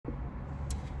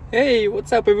Hey,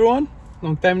 what's up everyone?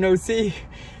 Long time no see.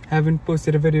 Haven't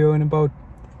posted a video in about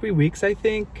 3 weeks, I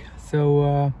think.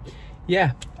 So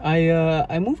yeah,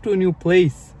 I moved to a new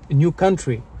place, a new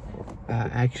country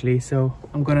actually. So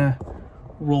I'm gonna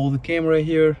roll the camera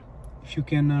here. If you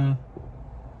can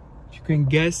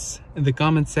guess in the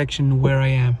comment section where I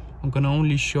am. I'm gonna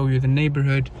only show you the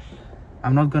neighborhood.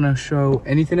 I'm not gonna show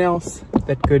anything else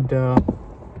that could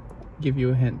give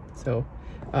you a hint. So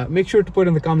make sure to put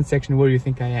in the comment section where you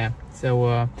think I am.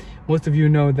 So most of you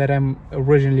know that I'm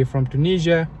originally from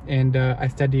Tunisia, and I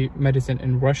study medicine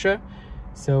in Russia.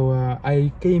 So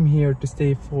I came here to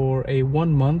stay for a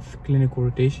 1-month clinical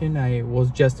rotation. I was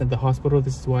just in the hospital.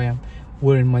 This is why I'm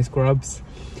wearing my scrubs.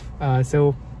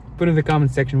 So put in the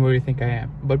comment section where you think I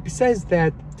am. But besides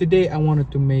that, today I wanted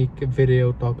to make a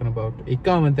video talking about a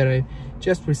comment that I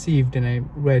just received and I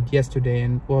read yesterday,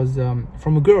 and it was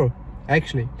from a girl,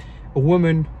 actually, a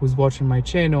woman who's watching my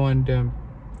channel, and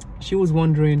she was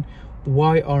wondering,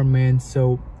 why are men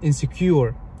so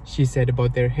insecure, she said,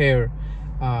 about their hair.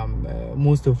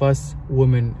 Most of us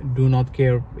women do not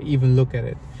care, even look at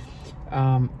it.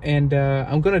 And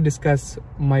I'm gonna discuss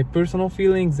my personal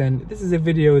feelings, and this is a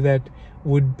video that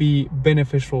would be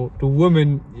beneficial to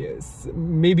women, yes,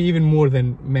 maybe even more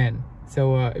than men.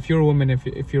 So if you're a woman,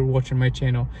 if you're watching my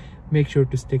channel, make sure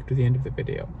to stick to the end of the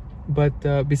video.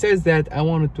 But besides that, I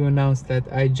wanted to announce that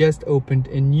I just opened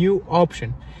a new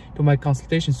option to my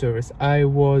consultation service. I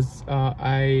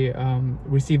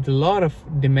received a lot of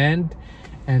demand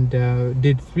and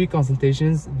did 3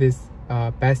 consultations this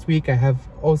past week. I have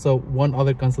also one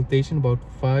other consultation about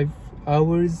 5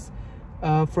 hours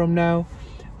from now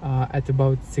at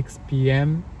about 6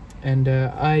 p.m. and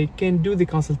I can do the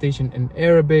consultation in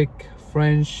Arabic,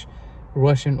 French,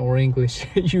 Russian, or English.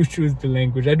 You choose the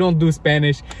language. I don't do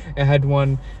Spanish. I had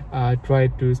one try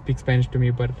to speak Spanish to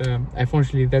me, but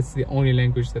unfortunately that's the only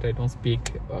language that I don't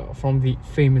speak from the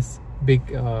famous big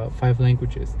 5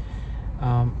 languages.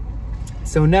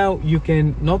 So now you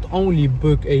can not only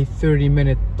book a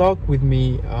 30-minute talk with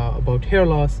me about hair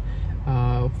loss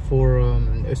for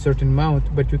a certain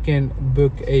amount, but you can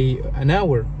book an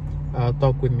hour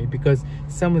talk with me, because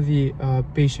some of the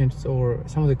patients or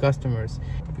some of the customers,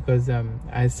 because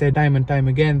I said time and time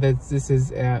again that this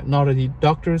is not a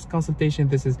doctor's consultation.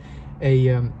 This is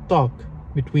a talk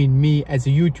between me as a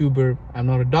YouTuber, I'm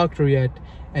not a doctor yet,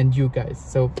 and you guys.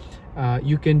 So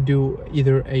you can do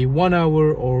either a 1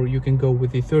 hour or you can go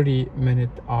with the 30-minute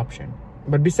option.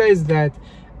 But besides that,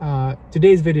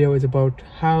 today's video is about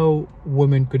how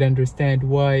women could understand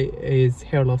why is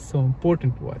hair loss so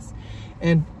important to us.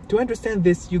 And to understand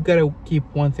this, you gotta keep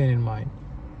one thing in mind.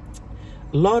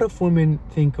 A lot of women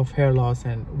think of hair loss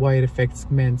and why it affects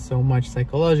men so much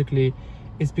psychologically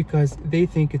is because they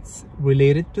think it's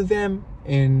related to them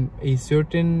in a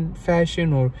certain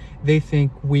fashion, or they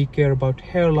think we care about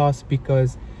hair loss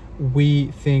because we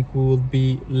think we will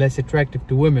be less attractive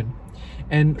to women.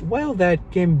 And while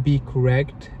that can be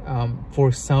correct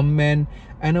for some men,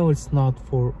 I know it's not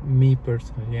for me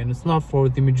personally, and it's not for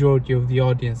the majority of the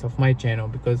audience of my channel,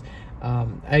 because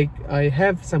I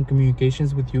have some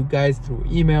communications with you guys through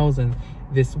emails and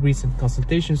this recent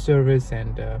consultation service,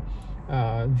 and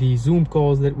the Zoom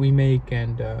calls that we make,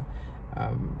 and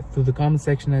through the comment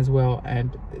section as well.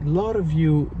 And a lot of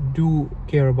you do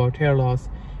care about hair loss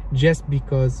just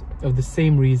because of the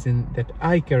same reason that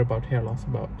I care about hair loss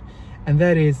about. And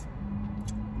that is,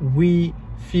 we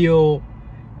feel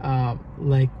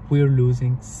like we're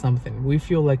losing something. We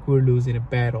feel like we're losing a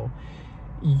battle.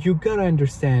 You gotta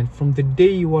understand, from the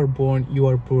day you are born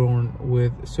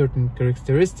with certain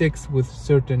characteristics, with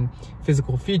certain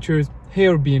physical features,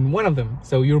 hair being one of them.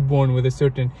 So you're born with a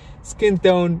certain skin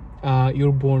tone,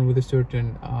 you're born with a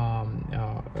certain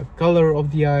color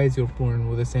of the eyes, you're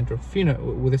born with a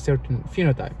certain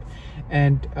phenotype,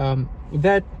 and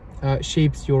that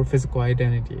shapes your physical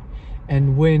identity.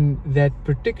 And when that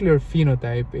particular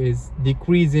phenotype is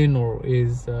decreasing, or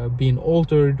is being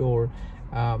altered, or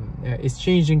is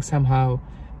changing somehow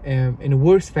in a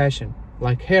worse fashion,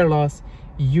 like hair loss,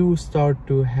 you start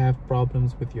to have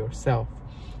problems with yourself.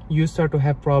 You start to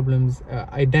have problems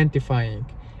identifying,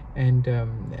 and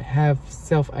have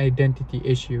self-identity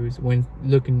issues when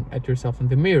looking at yourself in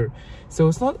the mirror. So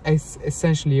it's not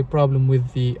essentially a problem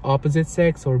with the opposite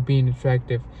sex or being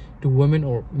attractive to women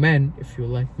or men. If you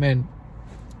like men,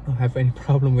 I don't have any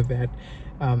problem with that.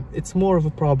 It's more of a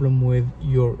problem with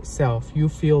yourself. You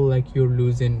feel like you're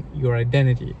losing your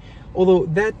identity. Although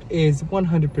that is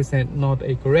 100% not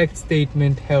a correct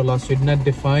statement. Hair loss should not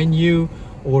define you,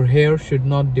 or hair should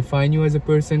not define you as a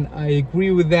person. I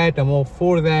agree with that. I'm all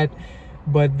for that.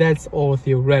 But that's all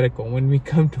theoretical. When we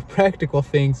come to practical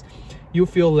things, you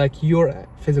feel like your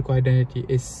physical identity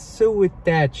is so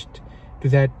attached to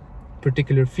that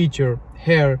particular feature,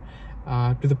 hair,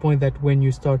 to the point that when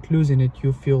you start losing it,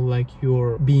 you feel like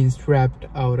you're being strapped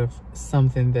out of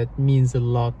something that means a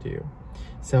lot to you.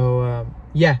 So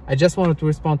yeah, I just wanted to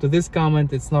respond to this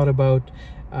comment. It's not about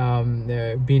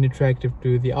being attractive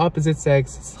to the opposite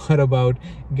sex. It's not about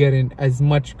getting as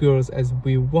much girls as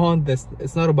we want.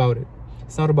 It's not about it.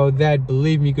 It's not about that,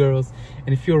 believe me, girls.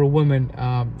 And if you're a woman,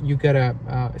 you gotta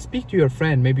speak to your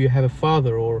friend. Maybe you have a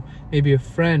father, or maybe a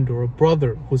friend or a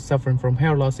brother who's suffering from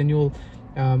hair loss, and you'll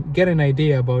get an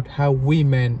idea about how we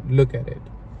men look at it.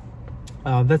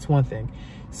 That's one thing.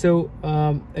 So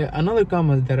another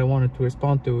comment that I wanted to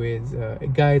respond to is a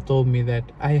guy told me that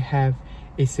I have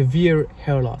a severe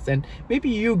hair loss, and maybe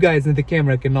you guys in the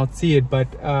camera cannot see it, but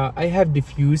I have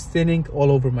diffuse thinning all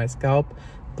over my scalp,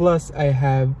 plus I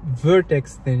have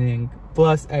vertex thinning,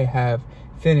 plus I have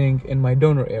thinning in my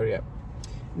donor area.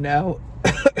 Now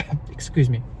excuse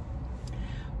me,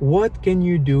 what can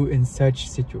you do in such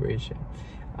situation?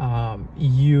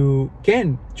 You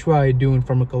can try doing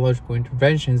pharmacological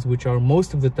interventions, which are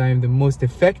most of the time the most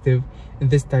effective in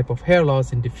this type of hair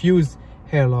loss and diffuse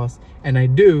hair loss, and I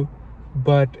do,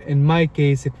 but in my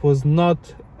case it was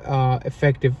not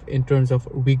effective in terms of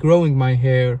regrowing my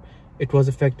hair. It was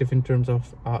effective in terms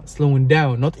of slowing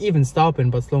down, not even stopping,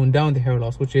 but slowing down the hair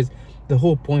loss, which is the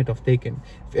whole point of taking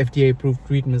FDA approved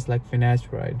treatments like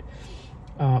finasteride.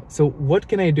 So what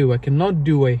can I do? I cannot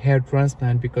do a hair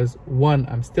transplant because 1,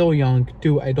 I'm still young,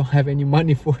 2, I don't have any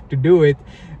money to do it,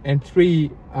 and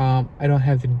 3, I don't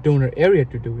have the donor area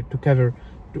to do it, to cover.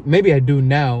 Maybe I do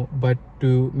now, but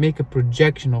to make a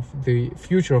projection of the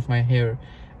future of my hair,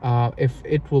 if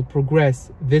it will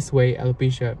progress this way,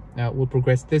 alopecia will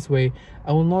progress this way,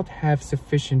 I will not have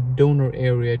sufficient donor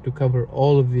area to cover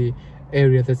all of the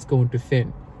area that's going to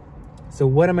thin. So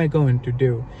what am I going to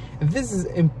do? And this is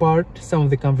in part some of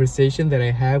the conversation that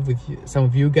I have with some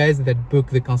of you guys that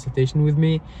book the consultation with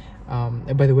me.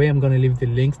 And by the way, I'm going to leave the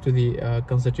links to the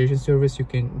consultation service. You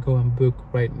can go and book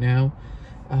right now.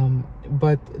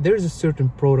 But there's a certain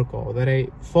protocol that I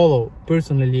follow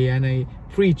personally, and I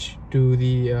preach to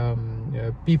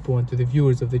the people and to the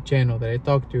viewers of the channel that I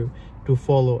talk to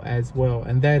follow as well.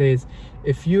 And that is,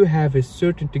 if you have a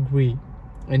certain degree,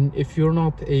 and if you're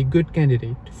not a good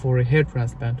candidate for a hair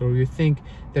transplant, or you think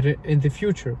that in the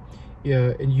future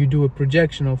you do a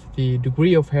projection of the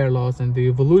degree of hair loss and the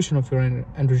evolution of your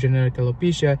androgenetic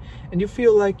alopecia, and you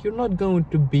feel like you're not going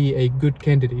to be a good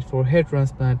candidate for a hair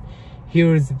transplant,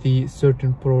 here's the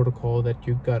certain protocol that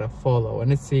you gotta follow.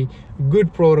 And it's a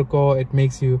good protocol. It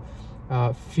makes you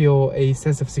feel a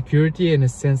sense of security and a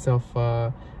sense of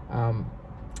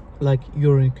like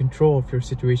you're in control of your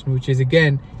situation, which is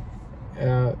again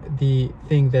the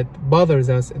thing that bothers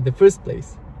us in the first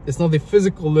place. It's not the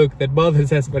physical look that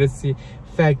bothers us, but it's the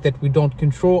fact that we don't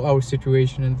control our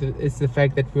situation, and it's the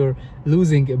fact that we're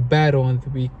losing a battle and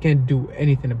we can't do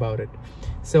anything about it.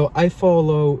 So I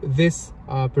follow this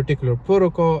particular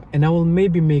protocol, and I will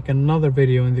maybe make another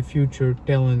video in the future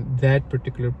telling that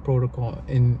particular protocol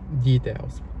in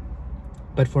details.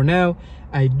 But for now,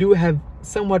 I do have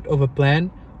somewhat of a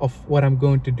plan of what I'm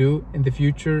going to do in the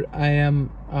future. I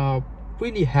am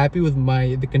really happy with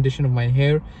the condition of my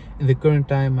hair in the current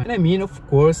time, and I mean, of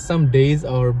course, some days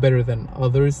are better than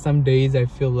others. Some days I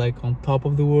feel like on top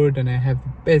of the world and I have the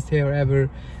best hair ever,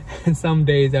 and some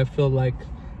days I feel like,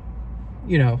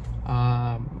 you know,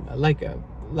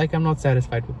 like I'm not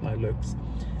satisfied with my looks.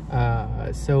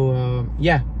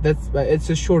 Yeah, it's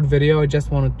a short video. I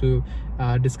just wanted to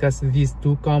discuss these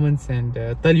 2 comments and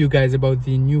tell you guys about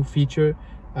the new feature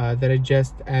that I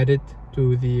just added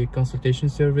to the consultation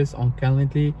service on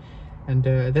Calendly, and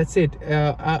that's it.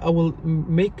 I will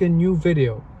make a new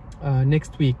video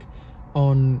next week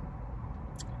on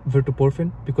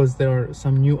Verteporfin, because there are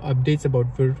some new updates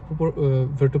about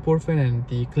Verteporfin and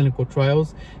the clinical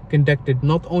trials conducted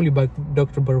not only by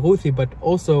Dr. Barghouthi, but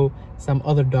also some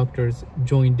other doctors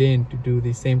joined in to do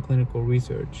the same clinical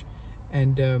research.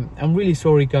 And I'm really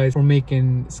sorry guys for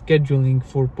making scheduling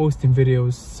for posting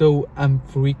videos so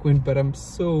infrequent, but I'm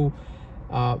so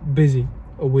busy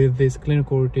with this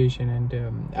clinical rotation,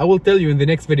 and I will tell you in the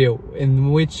next video in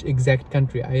which exact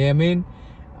country I am in.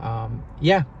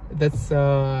 Yeah, that's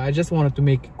I just wanted to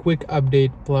make a quick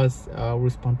update plus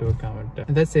respond to a comment,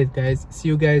 and that's it guys. See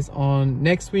you guys on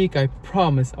next week. I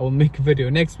promise I will make a video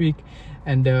next week,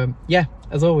 and yeah,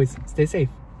 as always, stay safe.